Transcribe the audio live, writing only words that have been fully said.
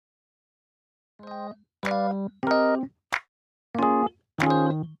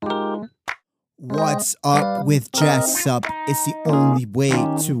What's up with Jessup? It's the only way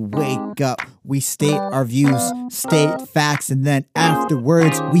to wake up. We state our views, state facts, and then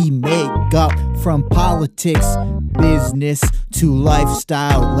afterwards we make up. From politics, business, to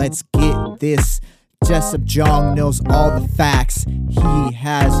lifestyle. Let's get this. Jessup Jong knows all the facts. He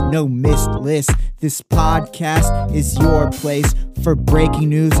has no missed list. This podcast is your place for breaking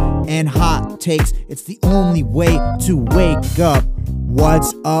news and hot takes. It's the only way to wake up.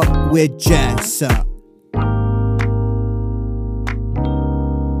 What's up with Jessup?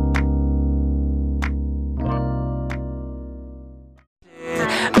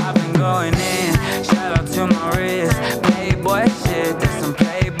 I've been going in, shout out to my wrist. Playboy shit, that's some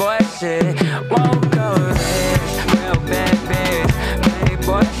playboy shit. Woke up rich, real bad bitch.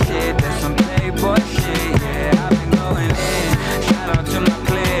 Playboy shit, that's some playboy shit. Yeah, I've been going in, shout out to my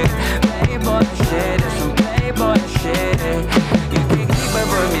clique. Playboy shit, that's some playboy shit. You can keep it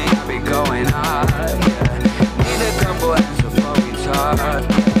with me, I be going hard. Yeah, need a couple hands before we talk.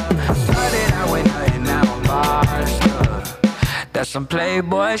 Yeah, started out with nothing, now I'm bossed up. That's some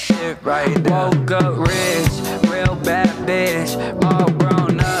playboy shit right there. Woke up rich, real bad bitch. All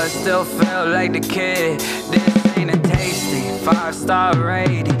grown up, still feel like the kid. This ain't a tasty 5-star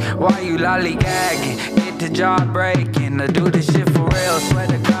rating. Why you lollygagging? Get the job breaking. I do this shit for real, swear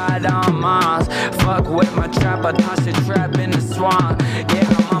to God on Mars. Fuck with my trap, I toss the trap in the swamp. Yeah,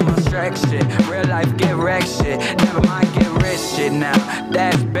 I'm on my Shrek shit. Real life get wrecked shit. Never mind get rich shit now.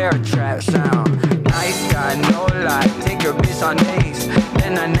 That's bear trap sound. Nice guy, no lie. Take your bitch on dates,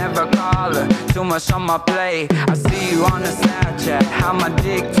 then I never call her. Too much on my plate. I see you on the Snapchat, how my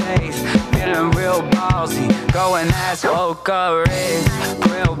dick tastes. Feeling real ballsy. Go and ask, woke up rich,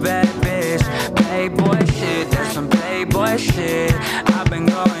 real bad bitch. Playboy shit, that's some playboy shit. I've been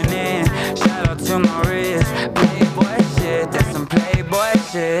going in, shout out to my wrist. Playboy shit, that's some playboy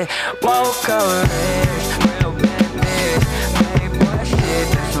shit. Woke up rich, real bad bitch. Playboy shit,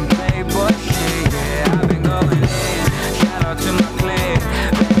 that's some playboy shit. Yeah, I've been going in, shout out to my clique.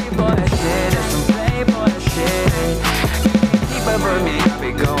 Playboy shit, that's some playboy shit. Keep up with me, I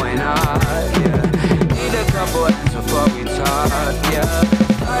be going hard, yeah. Need a couple hands before we talk, yeah.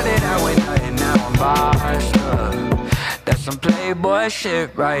 Started out with nothing, now I'm bossed up. That's some playboy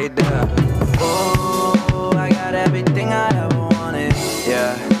shit right there. Oh, I got everything I ever wanted,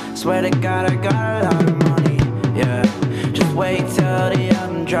 yeah. Swear to God I got a lot of money, yeah. Just wait till the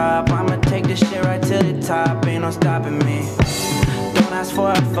album drop. I'ma take this shit right to the top. Ain't no stopping me. Don't ask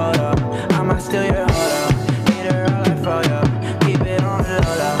for a photo, I might steal your hold up. Need her all I throw you. Keep it on the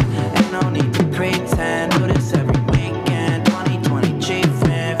low low. Ain't no need to pretend. Do this every weekend. 2020 cheap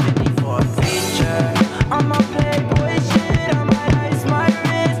fan, 54 feature. I'm a playboy shit. I might ice my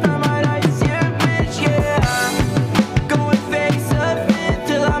wrist, I might ice your bitch, yeah. Going face up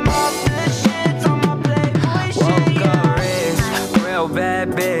till I'm off the shit. I'm a playboy shit, yeah. Woke up rich, real bad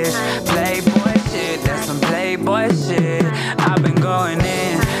bitch. Playboy shit, that's some playboy shit. I've been going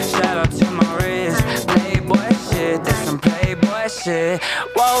in, shout out to my wrist. Playboy shit, that's some playboy shit.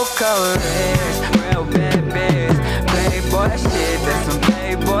 Woke up rich, real bad bitch. Playboy shit, that's some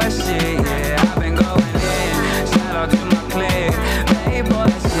playboy shit. Yeah, I've been going in, shout out to my clique. Playboy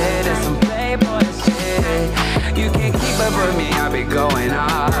shit, that's some playboy shit. You can't keep up with me, I be going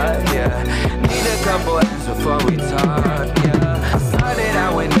hard, yeah. Need a couple hands before we talk, yeah. Started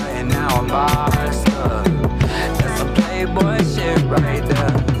out with nothing, now I'm bossed up. That's some playboy shit right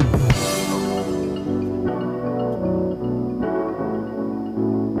there.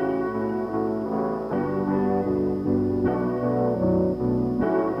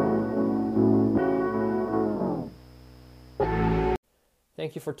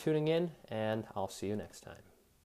 Thank you for tuning in, and I'll see you next time.